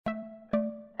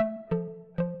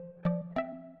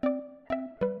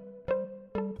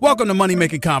Welcome to Money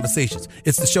Making Conversations.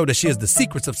 It's the show that shares the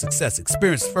secrets of success,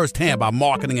 experienced firsthand by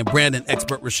marketing and branding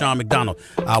expert Rushion McDonald.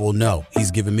 I will know he's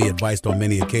given me advice on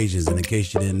many occasions, and in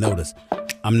case you didn't notice,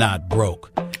 I'm not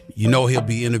broke. You know he'll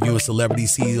be interviewing celebrity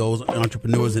CEOs,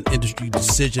 entrepreneurs, and industry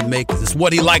decision makers. It's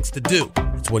what he likes to do.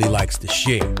 It's what he likes to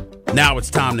share. Now it's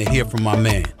time to hear from my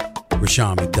man,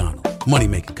 Rushion McDonald. Money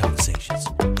Making Conversations.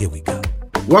 Here we go.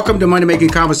 Welcome to Money Making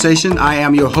Conversation. I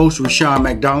am your host, Rushion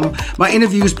McDonald. My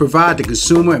interviews provide the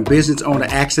consumer and business owner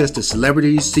access to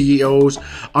celebrities, CEOs,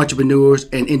 entrepreneurs,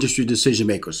 and industry decision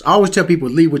makers. I always tell people,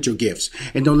 lead with your gifts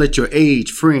and don't let your age,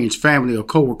 friends, family, or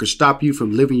coworkers stop you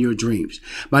from living your dreams.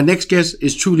 My next guest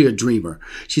is truly a dreamer.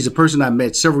 She's a person I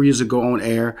met several years ago on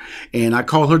air, and I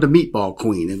call her the Meatball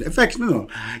Queen. And in fact,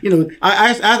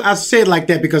 I say it like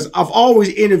that because I've always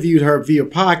interviewed her via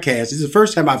podcast. This is the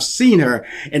first time I've seen her,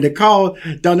 and to call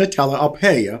Donatella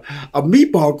Arpaia a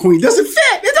Meatball Queen doesn't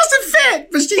fit. It doesn't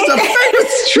fit, but she's a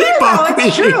famous Meatball Queen.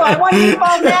 It's true. I want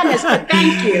Meatball Dennis, but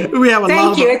thank you.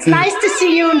 Thank you. It's nice to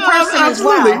see you in person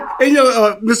absolutely. as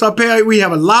well. And Ms. Arpaia, we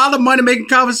have a lot of money-making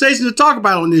conversations to talk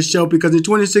about on this show because in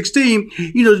 2016,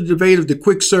 the debate of the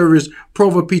quick service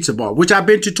Prova Pizzabar, which I've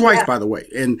been to twice, by the way.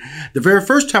 And the very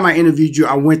first time I interviewed you,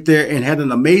 I went there and had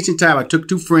an amazing time. I took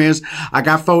two friends. I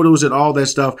got photos and all that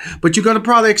stuff. But you're going to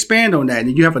probably expand on that.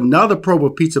 And you have another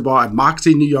Prova Pizzabar at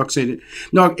Moxie, New York City,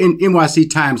 in NYC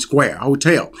Times Square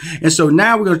Hotel. And so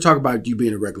now we're going to talk about you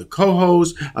being a regular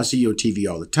co-host. I see you on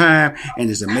TV all the time. And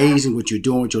it's amazing what you're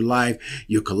doing with your life,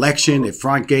 your collection at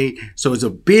Front Gate. So it's a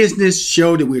business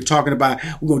show that we're talking about.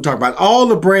 We're going to talk about all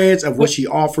the brands of what she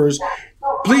offers.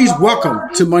 Please welcome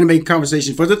to Money Making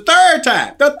Conversation for the third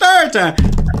time,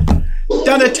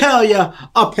 Donatella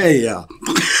Arpaia.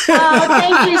 Oh,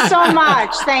 thank you so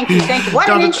much. Thank you. What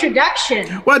an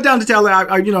introduction. Well, Donatella,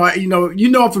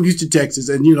 I'm from Houston, Texas,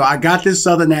 and I got this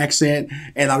Southern accent,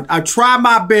 and I try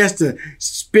my best to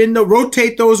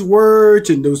rotate those words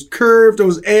and those curves,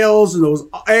 those L's and those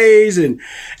A's, and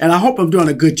I hope I'm doing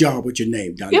a good job with your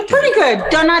name, Donatella. You're pretty good,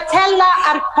 Donatella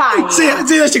Arpaia. See,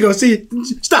 there she goes. See,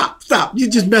 stop. You're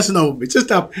just messing over me. Just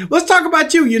stop. Let's talk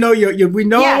about you. We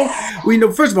know.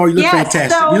 First of all, you look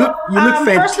fantastic. So, you look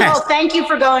fantastic. First of all, thank you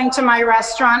for going to my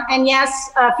restaurant. And yes,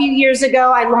 a few years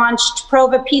ago, I launched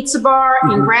Prova Pizzabar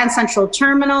in Grand Central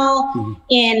Terminal,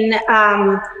 in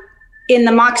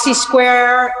the Moxie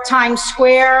Square, Times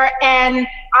Square, and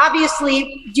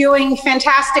obviously doing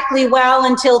fantastically well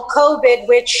until COVID,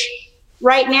 which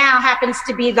right now happens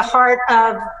to be the heart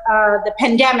of the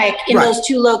pandemic in those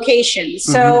two locations.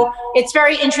 So it's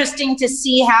very interesting to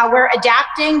see how we're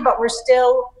adapting, but we're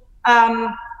still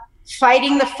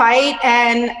fighting the fight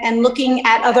and looking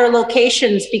at other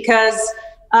locations because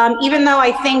even though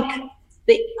I think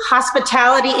the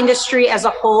hospitality industry as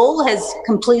a whole has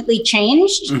completely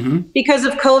changed because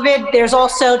of COVID, there's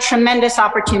also tremendous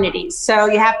opportunities. So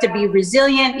you have to be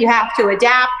resilient, you have to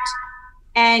adapt,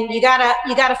 and you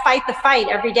gotta fight the fight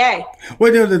every day.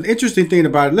 Well, the interesting thing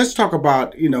about it, let's talk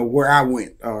about where I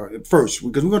went first,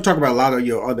 because we're going to talk about a lot of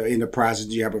your other enterprises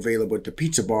you have available at the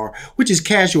Pizza Bar, which is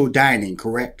casual dining,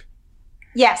 correct?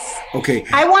 Yes. Okay.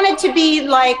 I wanted to be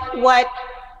like what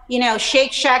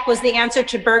Shake Shack was the answer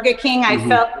to Burger King. I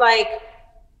felt like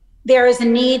there is a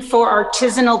need for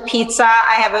artisanal pizza.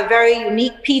 I have a very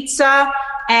unique pizza,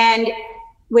 and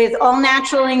with all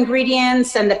natural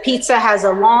ingredients, and the pizza has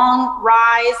a long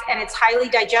rise and it's highly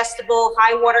digestible,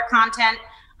 high water content.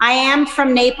 I am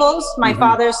from Naples, my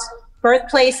father's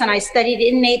birthplace, and I studied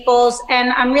in Naples,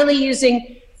 and I'm really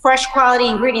using fresh quality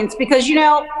ingredients because,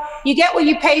 you get what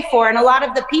you pay for. And a lot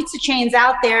of the pizza chains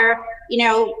out there,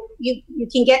 you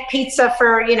can get pizza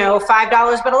for,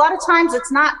 $5, but a lot of times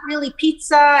it's not really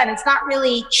pizza and it's not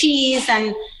really cheese.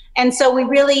 And so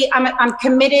I'm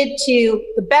committed to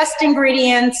the best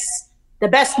ingredients, the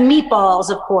best meatballs,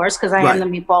 of course, because I am the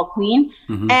meatball queen.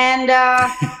 And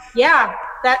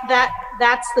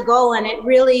that's the goal. And it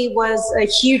really was a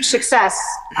huge success.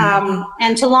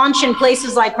 And to launch in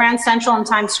places like Grand Central and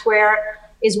Times Square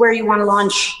is where you want to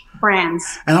launch brands.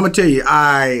 And I'm going to tell you,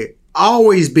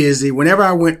 always busy. Whenever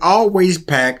I went, always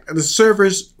packed. The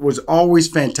service was always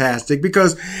fantastic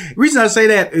because the reason I say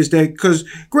that is that because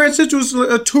Grand Central is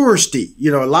a touristy.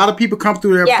 A lot of people come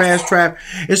through there fast trap.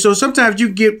 And so sometimes you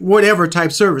get whatever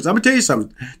type service. I'm going to tell you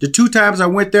something. The two times I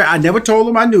went there, I never told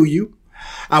them I knew you.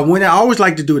 I always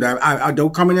like to do that. I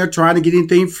don't come in there trying to get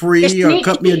anything free or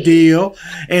cut me a deal.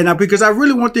 And because I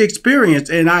really want the experience,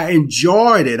 and I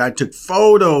enjoyed it. I took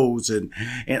photos and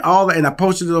all that, and I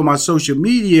posted it on my social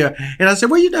media. And I said,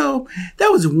 well, that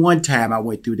was one time I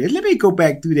went through there. Let me go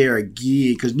back through there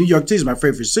again, because New York City is my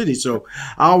favorite city. So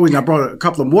I brought a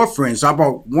couple of more friends. So I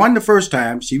brought one the first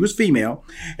time. She was female.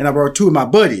 And I brought two of my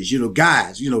buddies,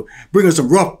 guys, bringing some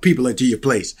rough people into your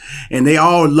place. And they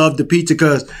all loved the pizza,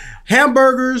 because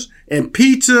hamburgers and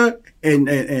pizza and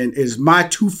is my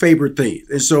two favorite things.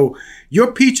 And so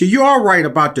your pizza, you are right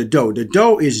about the dough. The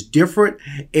dough is different,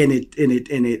 and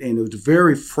it was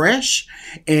very fresh,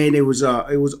 and it was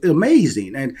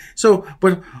amazing. And so,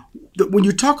 but when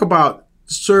you talk about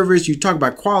service, you talk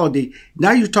about quality.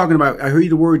 Now you're talking about, I hear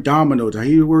the word Domino's, I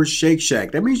hear the word Shake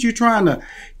Shack. That means you're trying to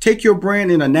take your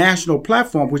brand in a national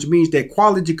platform, which means that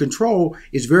quality control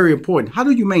is very important. How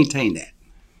do you maintain that?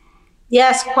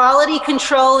 Yes, quality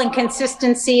control and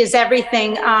consistency is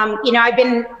everything. I've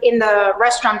been in the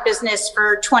restaurant business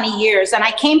for 20 years, and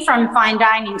I came from fine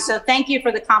dining. So thank you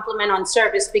for the compliment on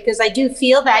service, because I do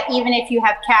feel that even if you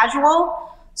have casual,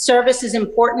 service is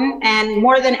important. And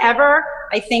more than ever,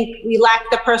 I think we lack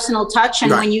the personal touch.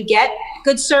 And when you get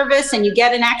good service and you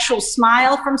get an actual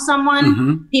smile from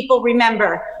someone, people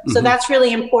remember. So that's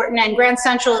really important. And Grand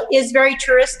Central is very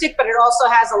touristic, but it also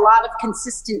has a lot of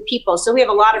consistent people. So we have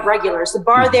a lot of regulars. The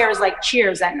bar there is like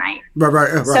Cheers at night.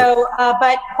 Right. So,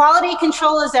 but quality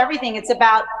control is everything. It's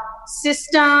about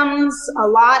systems, a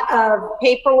lot of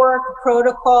paperwork,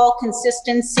 protocol,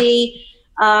 consistency.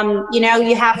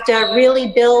 You have to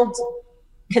really build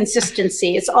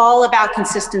consistency. It's all about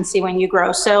consistency when you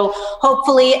grow. So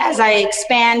hopefully, as I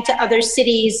expand to other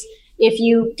cities, if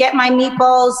you get my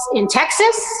meatballs in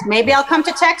Texas, maybe I'll come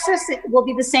to Texas. It will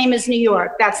be the same as New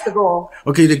York. That's the goal.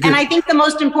 Okay. And I think the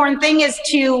most important thing is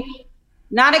to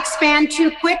not expand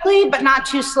too quickly, but not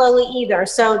too slowly either.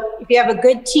 So if you have a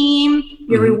good team,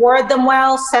 you reward them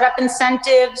well, set up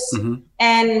incentives,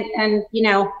 and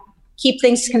keep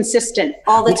things consistent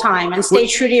all the time and stay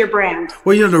true to your brand.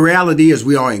 Well, the reality is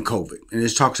we are in COVID, and it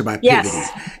talks about pivoting.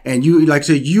 Yes. And you, like I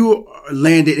said, you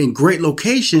landed in great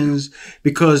locations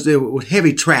because there was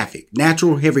heavy traffic,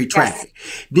 natural heavy traffic.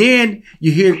 Yes. Then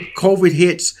you hear COVID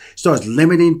hits, starts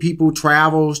limiting people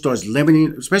travel, starts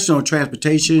limiting, especially on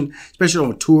transportation, especially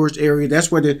on tourist area.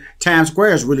 That's where the Times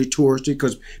Square is really touristy,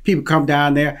 because people come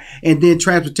down there. And then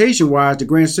transportation-wise, the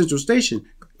Grand Central Station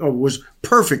was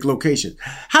perfect location.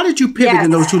 How did you pivot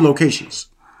in those two locations?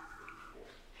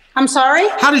 I'm sorry?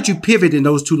 How did you pivot in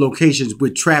those two locations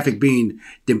with traffic being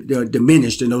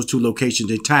diminished in those two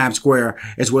locations, in Times Square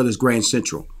as well as Grand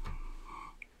Central?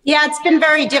 Yeah, it's been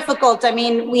very difficult. I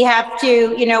mean, we have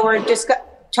to, we're just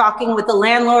talking with the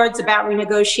landlords about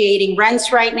renegotiating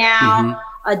rents right now.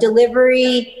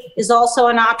 Delivery is also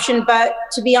an option. But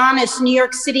to be honest, New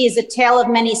York City is a tale of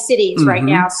many cities right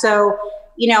now. So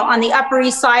on the Upper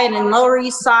East Side and Lower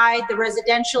East Side, the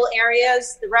residential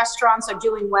areas, the restaurants are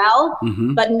doing well.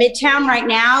 But Midtown right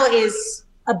now is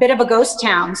a bit of a ghost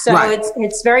town. So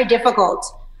it's very difficult.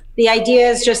 The idea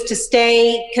is just to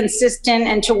stay consistent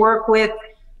and to work with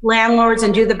landlords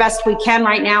and do the best we can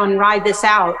right now and ride this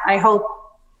out.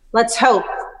 Let's hope.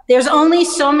 There's only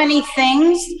so many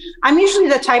things. I'm usually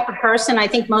the type of person, I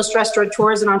think most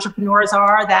restaurateurs and entrepreneurs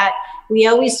are, that we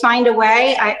always find a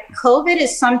way. COVID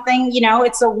is something,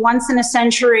 it's a once in a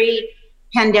century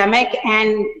pandemic,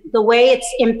 and the way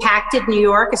it's impacted New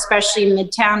York, especially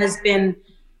Midtown, has been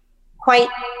quite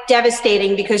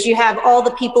devastating, because you have all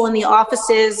the people in the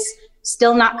offices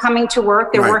still not coming to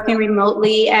work. They're working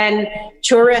remotely, and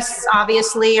tourists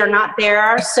obviously are not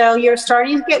there. So you're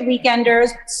starting to get weekenders.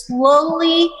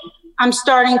 Slowly, I'm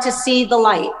starting to see the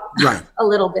light a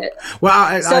little bit.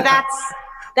 Well,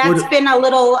 that's been a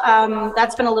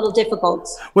little difficult.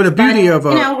 Well, the beauty of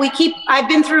I've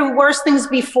been through worse things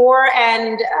before,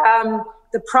 and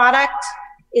the product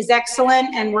is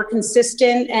excellent, and we're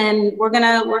consistent, and we're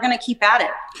gonna keep at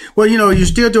it. Well, you're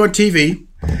still doing TV,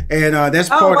 and that's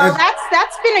part.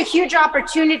 That's been a huge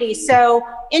opportunity. So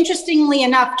interestingly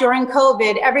enough, during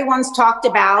COVID, everyone's talked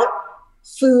about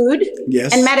food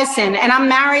and medicine, and I'm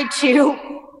married to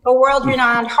a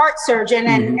world-renowned heart surgeon,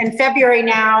 and February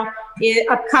now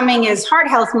upcoming is Heart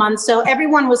Health Month. So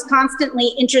everyone was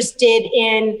constantly interested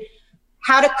in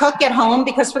how to cook at home,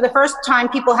 because for the first time,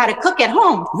 people had to cook at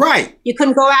home. Right. You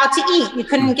couldn't go out to eat. You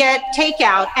couldn't get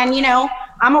takeout. And,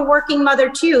 I'm a working mother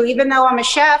too. Even though I'm a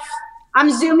chef, I'm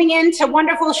zooming into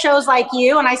wonderful shows like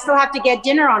you, and I still have to get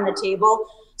dinner on the table.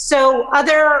 So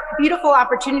other beautiful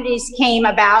opportunities came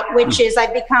about, which is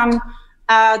I've become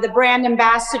the brand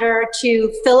ambassador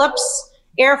to Philips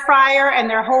air fryer and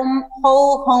their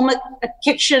whole home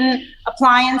kitchen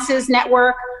appliances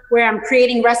network, where I'm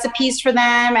creating recipes for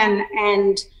them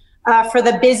and for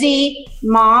the busy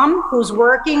mom who's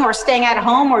working or staying at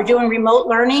home or doing remote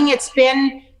learning. It's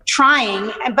been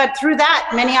trying, but through that,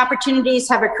 many opportunities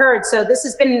have occurred. So this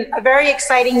has been a very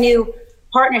exciting new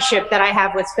partnership that I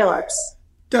have with Philips.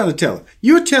 Donatella,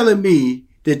 you're telling me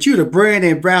that you're the brand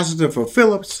ambassador for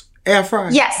Philips air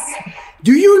fryer? Yes.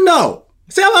 Do you know?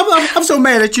 See, I'm so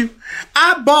mad at you.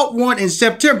 I bought one in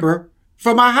September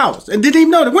for my house and didn't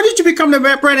even know that. When did you become the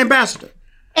brand ambassador?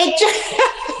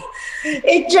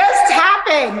 It just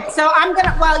happened. So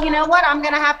well, you know what? I'm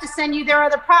going to have to send you their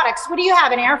other products. What do you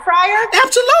have, an air fryer?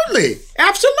 Absolutely.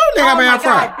 Absolutely. I have an air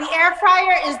fryer. God. The air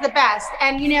fryer is the best.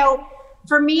 And,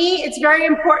 for me, it's very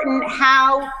important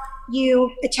how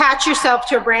you attach yourself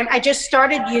to a brand. I just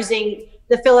started using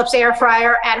the Philips air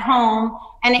fryer at home,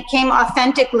 and it came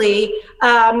authentically.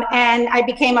 And I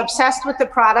became obsessed with the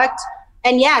product.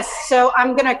 And yes, so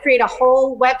I'm going to create a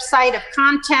whole website of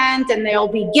content, and there'll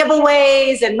be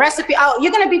giveaways and recipes. Oh,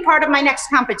 you're going to be part of my next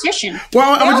competition.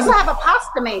 Well, I also have a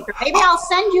pasta maker. Maybe I'll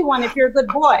send you one if you're a good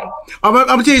boy. I'm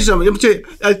going to tell you something.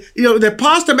 The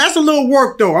pasta, that's a little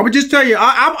work, though. I'm going to just tell you.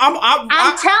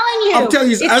 I'm telling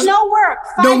you. It's no work.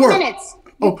 5 minutes.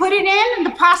 You put it in, and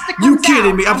the pasta comes out. You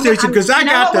kidding me? I'm telling you, because I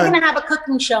got we're going to have a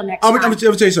cooking show next time. I'm going to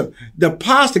tell you something. The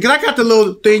pasta, because I got the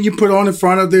little thing you put on in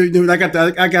front of I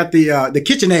got the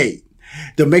KitchenAid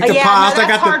to make the pasta. No,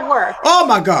 that's hard work. Oh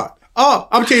my God. Oh,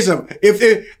 I'm going to tell you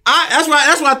something. That's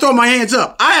why I throw my hands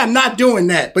up. I am not doing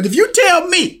that. But if you tell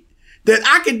me that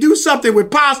I can do something with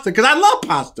pasta, because I love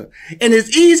pasta, and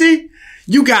it's easy,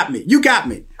 you got me. Okay,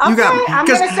 I'm going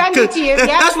to send it to you.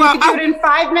 Yes, you can do it in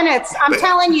 5 minutes. I'm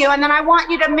telling you. And then I want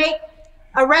you to make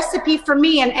a recipe for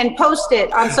me and post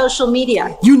it on social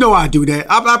media. You know I do that.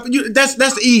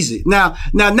 That's easy. Now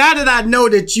that I know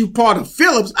that you part of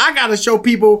Philips, I got to show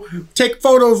people, take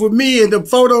photos with me and the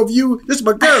photo of you. This is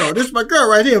my girl. This is my girl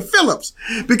right here, Philips.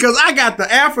 Because I got the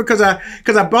air fryer,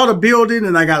 because I bought a building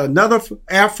and I got another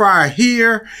air fryer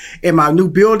here in my new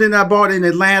building I bought in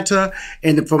Atlanta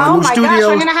and for my new studio. Oh my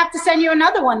gosh, I'm going to have to send you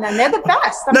another one then. They're the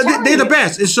best. They're the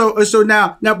best. And so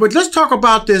now, but let's talk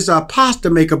about this pasta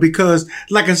maker, because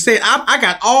like I said, I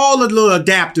got all the little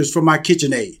adapters for my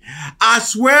KitchenAid. I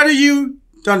swear to you,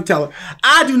 Donatella,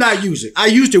 I do not use it. I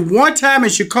used it one time in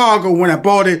Chicago when I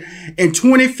bought it in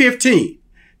 2015.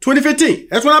 2015.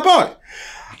 That's when I bought it.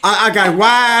 I got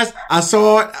wise. I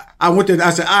saw it. I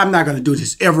said, I'm not going to do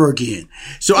this ever again.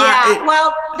 So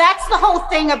well, that's the whole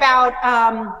thing about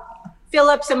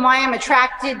Philips and why I'm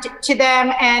attracted to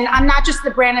them. And I'm not just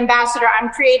the brand ambassador. I'm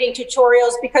creating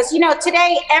tutorials because,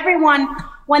 today everyone,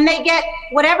 when they get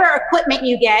whatever equipment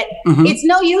you get, it's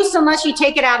no use unless you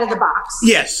take it out of the box.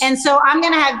 Yes. And so I'm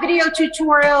going to have video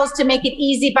tutorials to make it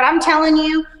easy. But I'm telling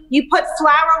you, you put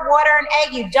flour, water, and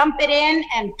egg, you dump it in,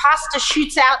 and pasta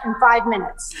shoots out in 5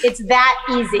 minutes. It's that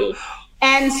easy.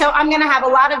 And so I'm going to have a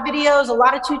lot of videos, a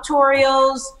lot of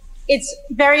tutorials. It's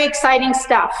very exciting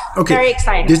stuff. Okay. Very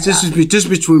exciting. This is just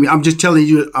between me. I'm just telling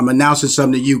you. I'm announcing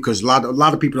something to you because a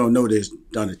lot of people don't know this,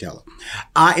 Donatella.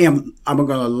 I'm going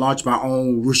to launch my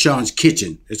own Rushian's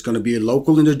Kitchen. It's going to be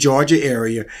local in the Georgia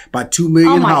area, by 2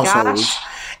 million households. Gosh.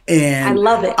 And I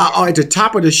love it. At the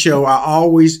top of the show, I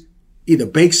always either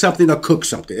bake something or cook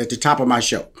something at the top of my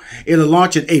show. It'll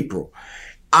launch in April.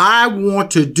 I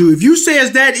want to do, if you say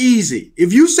it's that easy,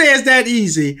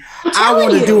 I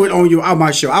want to do it on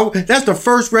my show. That's the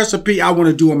first recipe I want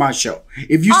to do on my show.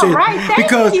 If you say,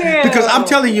 because I'm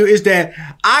telling you is that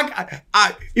I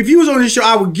if you was on this show,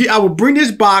 I would bring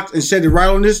this box and set it right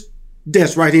on this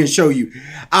desk right here and show you.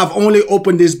 I've only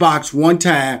opened this box one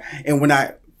time, and when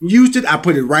I used it, I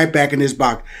put it right back in this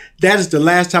box. That is the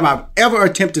last time I've ever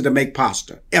attempted to make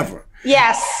pasta, ever.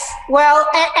 Yes. Well,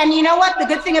 and you know what? The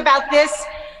good thing about this,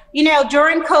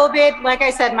 during COVID, like I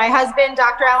said, my husband,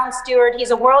 Dr. Alan Stewart, he's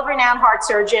a world-renowned heart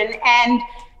surgeon, and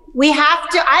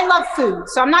I love food,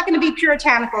 so I'm not going to be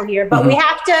puritanical here, but we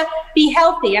have to be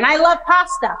healthy, and I love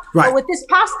pasta. Right. But with this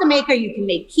pasta maker, you can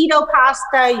make keto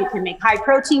pasta, you can make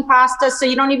high-protein pasta, so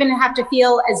you don't even have to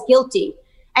feel as guilty.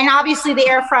 And obviously the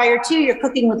air fryer too, you're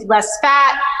cooking with less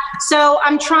fat. So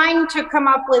I'm trying to come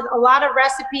up with a lot of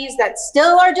recipes that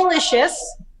still are delicious,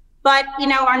 but,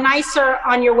 are nicer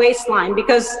on your waistline.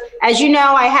 Because as you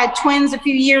know, I had twins a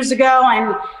few years ago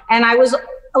and I was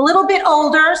a little bit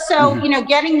older. So,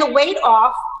 getting the weight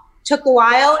off took a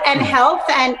while, and health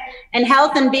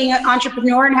and being an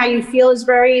entrepreneur and how you feel is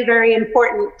very, very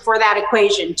important for that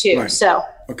equation too. Right. So,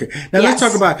 okay. Now let's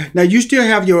talk about, you still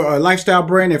have your lifestyle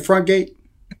brand at Front Gate?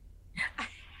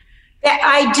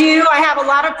 I do. I have a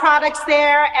lot of products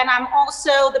there, and I'm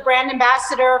also the brand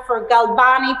ambassador for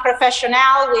Galbani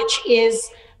Professional, which is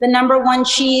the #1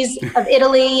 cheese of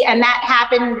Italy, and that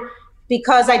happened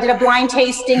because I did a blind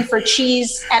tasting for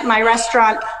cheese at my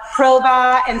restaurant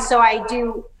Prova, and so I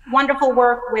do wonderful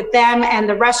work with them and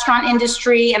the restaurant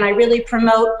industry, and I really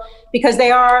promote, because they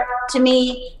are, to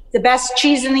me, the best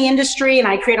cheese in the industry, and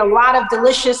I create a lot of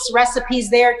delicious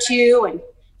recipes there too. And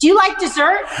do you like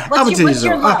dessert? What's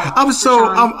your love?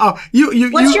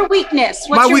 What's your weakness?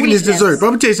 My weakness is dessert. But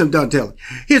I'm gonna tell you something, Donatella.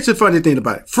 Here's the funny thing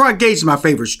about it. Front Gate's my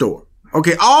favorite store.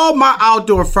 Okay, all my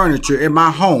outdoor furniture in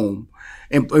my home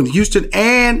in Houston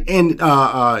and in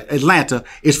Atlanta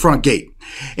is Front Gate.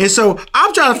 And so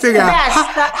I'm trying to figure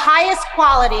out the highest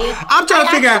quality. I'm trying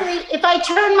to figure out if I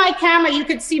turn my camera, you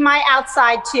could see my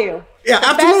outside too. Yeah,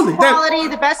 absolutely. The best quality,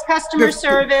 the best customer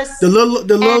service. The little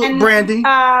branding.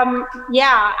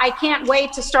 Yeah, I can't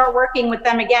wait to start working with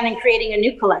them again and creating a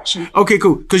new collection. Okay,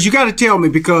 cool. Because you got to tell me,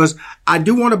 because I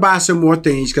do want to buy some more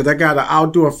things, because I got an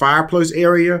outdoor fireplace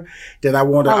area that I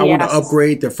want to want to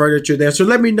upgrade the furniture there. So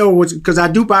let me know because I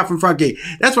do buy from Front Gate.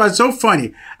 That's why it's so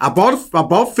funny. I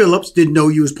bought Phillips, didn't know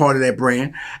you was part of that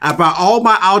brand. I bought all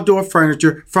my outdoor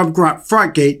furniture from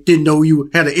Front Gate, didn't know you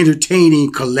had an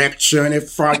entertaining collection at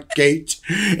Front Gate.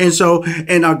 And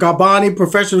Galbani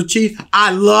Professional Cheese,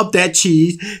 I love that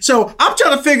cheese. So I'm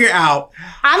trying to figure out.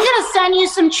 I'm going to send you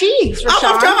some cheese,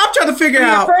 Rashawn. I'm trying to figure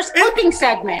out. Your first cooking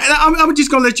segment. And I'm just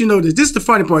going to let you know this. This is the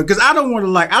funny part, because I don't want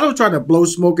to I don't try to blow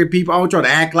smoke at people. I don't try to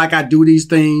act like I do these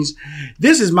things.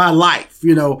 This is my life,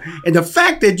 And the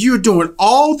fact that you're doing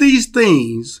all these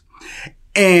things,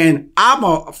 and I'm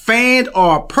a fan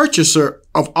or a purchaser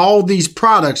of all these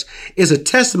products, is a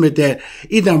testament that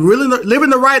either I'm really living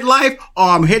the right life or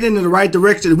I'm heading in the right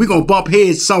direction and we're going to bump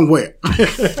heads somewhere. Well,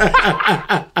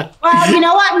 you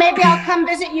know what? Maybe I'll come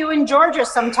visit you in Georgia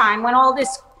sometime when all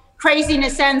this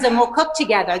craziness ends and we'll cook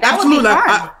together. That Absolutely.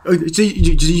 would be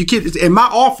fun. You can't, in my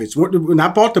office, when I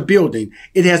bought the building,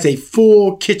 it has a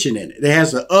full kitchen in it. It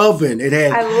has an oven. It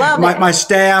has I love my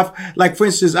staff. Like, for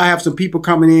instance, I have some people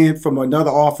coming in from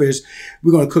another office.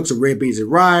 We're going to cook some red beans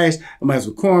and rice. I'm going to have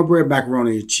some cornbread,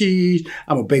 macaroni and cheese.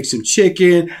 I'm going to bake some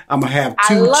chicken. I'm going to have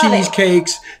 2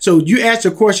 cheesecakes. So you asked a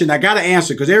question, I got to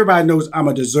answer, because everybody knows I'm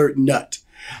a dessert nut.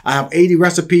 I have 80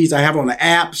 recipes I have on the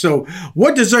app. So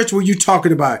what desserts were you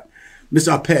talking about, Miss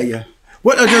Arpaia?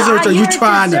 What desserts are you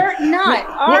trying to? Nut,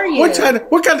 are you?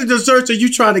 What kind of desserts are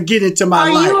you trying to get into my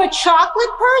life? Are you a chocolate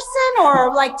person, or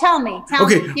tell me?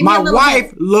 Okay, my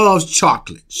wife loves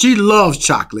chocolate. She loves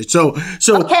chocolate. So.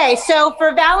 Okay, so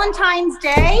for Valentine's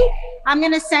Day, I'm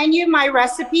going to send you my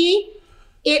recipe.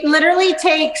 It literally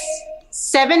takes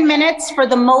 7 minutes for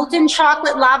the molten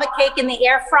chocolate lava cake in the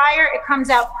air fryer. It comes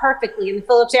out perfectly in the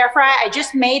Philips air fryer. I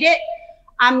just made it.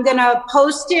 I'm going to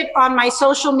post it on my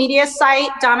social media site,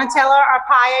 Donatella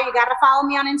Arpaia. You got to follow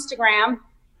me on Instagram.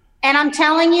 And I'm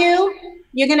telling you,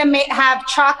 you're going to have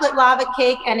chocolate lava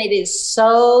cake, and it is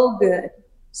so good.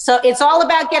 So it's all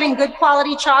about getting good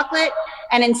quality chocolate.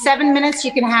 And in 7 minutes,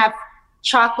 you can have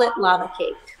chocolate lava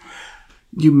cake.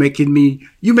 You making me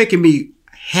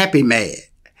happy mad.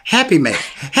 Happy mad.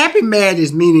 Happy mad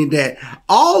is meaning that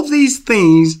all these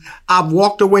things I've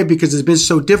walked away because it's been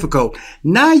so difficult.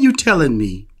 Now you telling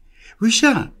me,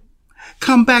 Rashawn,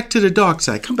 come back to the dark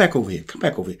side. Come back over here. Come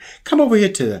back over here. Come over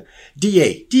here to the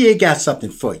DA. DA got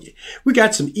something for you. We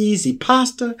got some easy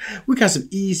pasta. We got some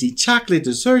easy chocolate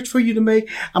desserts for you to make.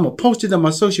 I'm going to post it on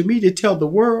my social media, tell the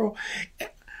world.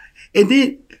 And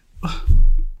then,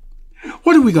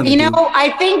 what are we going to do?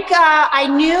 I think I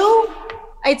knew.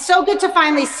 It's so good to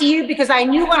finally see you, because I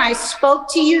knew when I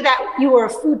spoke to you that you were a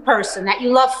food person, that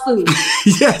you love food.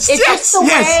 Yes, it's just the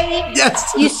way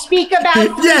you speak about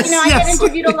food. I get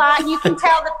interviewed a lot, and you can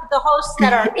tell that the hosts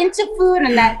that are into food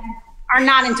and that are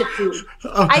not into food.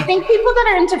 I think people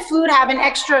that are into food have an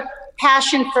extra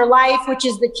passion for life, which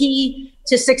is the key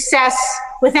to success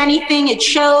with anything. It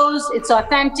shows, it's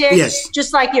authentic. Yes.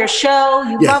 Just like your show,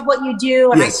 you love what you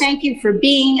do. And I thank you for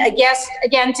being a guest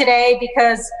again today,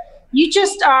 because you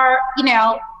just are,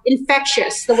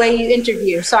 infectious the way you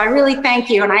interview. So I really thank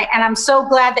you. And I'm so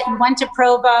glad that you went to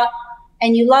Prova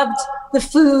and you loved the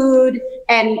food.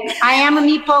 And I am a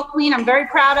meatball queen. I'm very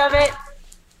proud of it.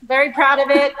 Very proud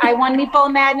of it. I won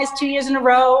Meatball Madness 2 years in a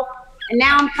row. And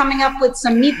now I'm coming up with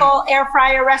some meatball air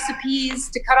fryer recipes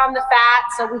to cut on the fat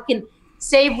so we can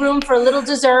save room for a little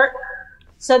dessert,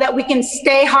 so that we can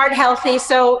stay heart healthy.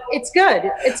 So it's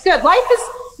good. It's good. Life is,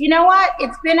 you know what?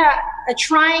 It's been a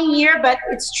trying year, but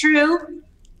it's true.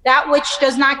 That which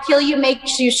does not kill you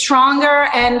makes you stronger.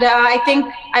 And I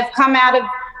think I've come out of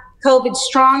COVID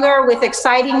stronger with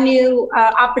exciting new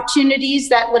opportunities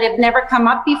that would have never come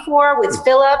up before with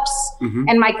Phillips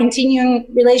and my continuing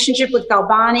relationship with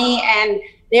Galbani. And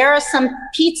there are some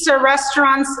pizza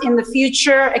restaurants in the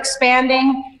future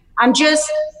expanding. I'm just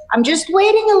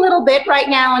waiting a little bit right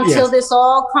now until this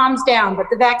all calms down. But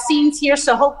the vaccine's here,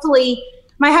 so hopefully,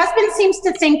 my husband seems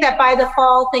to think that by the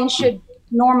fall things should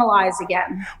normalize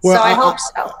again. Well, so I hope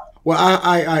so. Well,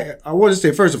 I want to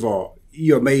say, first of all,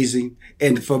 you're amazing.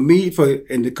 And for me,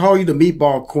 and to call you the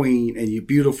Meatball Queen, and you're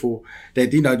beautiful,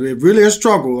 that, you know, it really a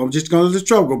struggle. I'm just going to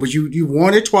struggle, but you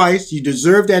won it twice. You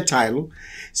deserve that title.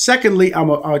 Secondly,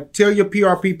 I'll tell your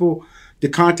PR people to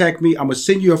contact me. I'm going to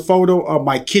send you a photo of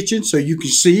my kitchen so you can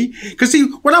see. Because see,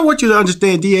 what I want you to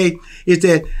understand, DA, is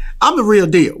that I'm the real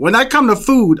deal. When I come to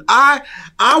food, I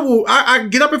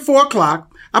get up at 4 o'clock.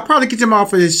 I probably get them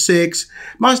off at 6.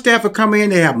 My staff will come in.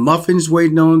 They have muffins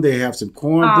waiting on. They have some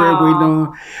cornbread waiting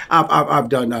on. I've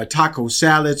done taco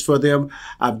salads for them.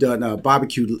 I've done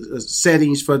barbecue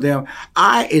settings for them.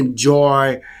 I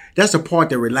enjoy. That's the part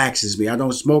that relaxes me. I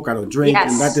don't smoke. I don't drink.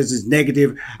 And not that it's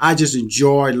negative. I just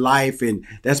enjoy life, and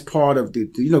that's part of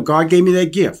God gave me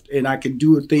that gift, and I can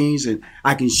do things and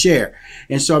I can share.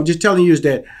 And so I'm just telling you is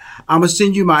that I'm going to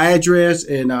send you my address,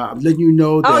 and I'm letting you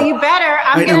know that. Oh, you better.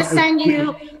 I'm going to send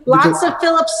you lots of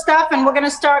Phillips stuff, and we're going to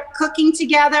start cooking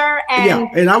together. And,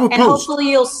 and I will post.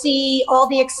 Hopefully you'll see all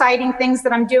the exciting things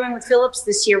that I'm doing with Phillips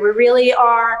this year. We really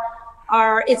are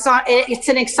it's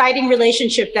an exciting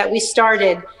relationship that we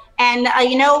started. And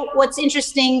you know what's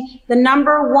interesting? The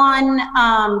number one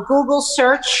Google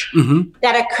search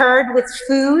that occurred with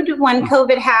food when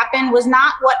COVID happened was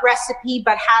not what recipe,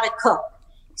 but how to cook.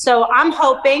 So I'm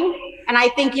hoping, and I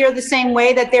think you're the same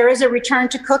way, that there is a return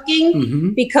to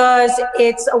cooking because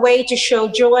it's a way to show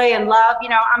joy and love. You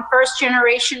know, I'm first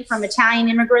generation from Italian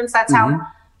immigrants. That's how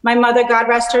my mother, God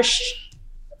rest her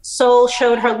soul,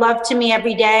 showed her love to me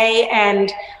every day.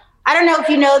 And I don't know if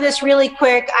you know this really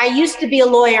quick. I used to be a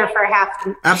lawyer for half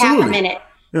a minute,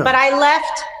 but I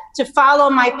left to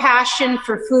follow my passion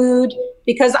for food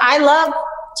because I love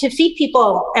to feed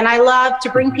people and I love to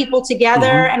bring people together.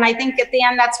 And I think at the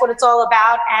end, that's what it's all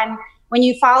about. And when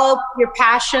you follow your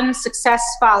passion, success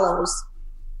follows.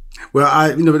 Well,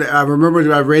 I remember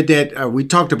that I read that we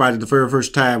talked about it the very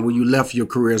first time when you left your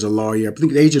career as a lawyer. I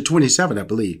think at the age of 27, I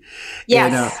believe.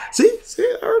 Yes. And,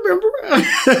 see, I remember.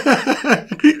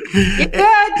 You're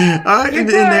good. You're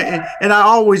good. And I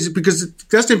always, because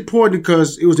that's important,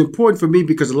 because it was important for me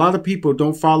because a lot of people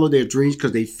don't follow their dreams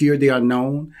because they fear the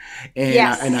unknown. And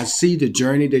and I see the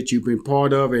journey that you've been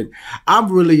part of. And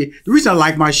the reason I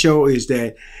like my show is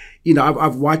that, you know,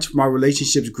 I've watched my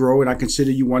relationships grow, and I consider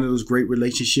you one of those great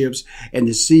relationships. And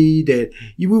to see that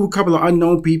we were a couple of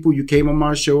unknown people, you came on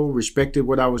my show, respected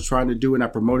what I was trying to do, and I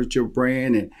promoted your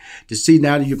brand. And to see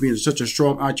now that you're being such a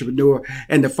strong entrepreneur.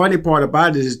 And the funny part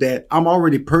about it is that I'm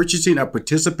already purchasing or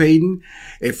participating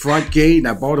at Front Gate, and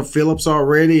I bought a Phillips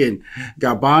already, and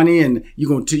Galbani, and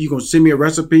you're gonna send me a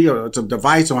recipe or some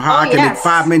device on how I can make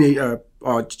 5 minute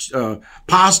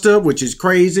pasta, which is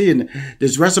crazy, and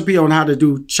this recipe on how to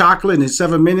do chocolate in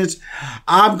 7 minutes.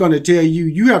 I'm going to tell you,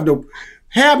 you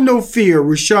have no fear,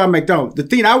 Rushion McDonald. The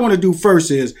thing I want to do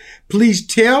first is please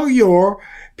tell your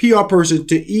PR person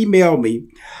to email me.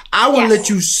 I want to let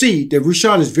you see that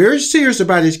Rushion is very serious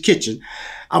about his kitchen.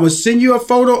 I'm going to send you a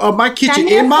photo of my kitchen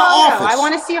in my office. I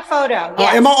want to see a photo.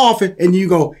 Yes. In my office. And you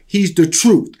go, he's the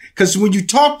truth. Because when you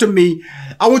talk to me,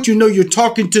 I want you to know you're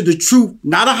talking to the truth,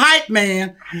 not a hype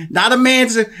man, not a man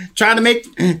trying to make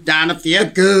Donna feel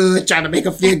good, trying to make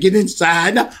her feel good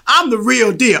inside. No, I'm the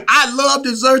real deal. I love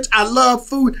desserts. I love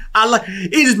food.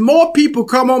 It is more people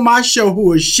come on my show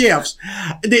who are chefs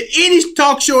than any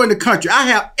talk show in the country. I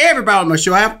have everybody on my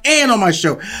show. I have Ann on my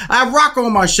show. I have Rocco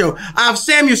on my show. I have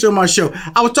Samuelson on my show.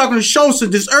 I was talking to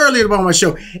Scholson just earlier about my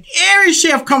show. Every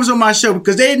chef comes on my show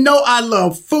because they know I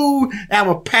love food. I have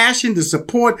a passion to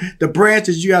support the brands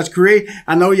that you guys create.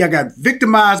 I know y'all got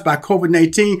victimized by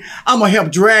COVID-19. I'm going to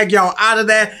help drag y'all out of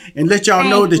that and let y'all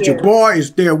know that your boy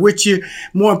is there with you.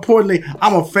 More importantly,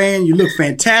 I'm a fan. You look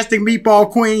fantastic, Meatball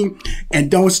Queen,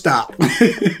 and don't stop.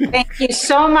 Thank you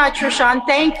so much, Rushion.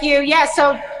 Thank you. Yeah,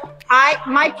 so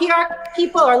my PR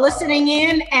people are listening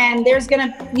in, and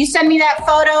you send me that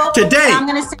photo today. I'm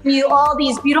going to send you all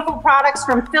these beautiful products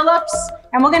from Phillips,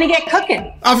 and we're going to get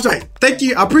cooking. I'm sorry. Thank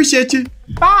you. I appreciate you.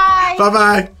 Bye.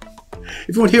 Bye-bye.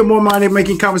 If you want to hear more Money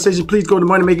Making Conversation, please go to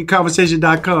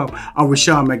moneymakingconversation.com. I'm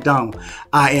Rushion McDonald.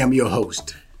 I am your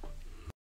host.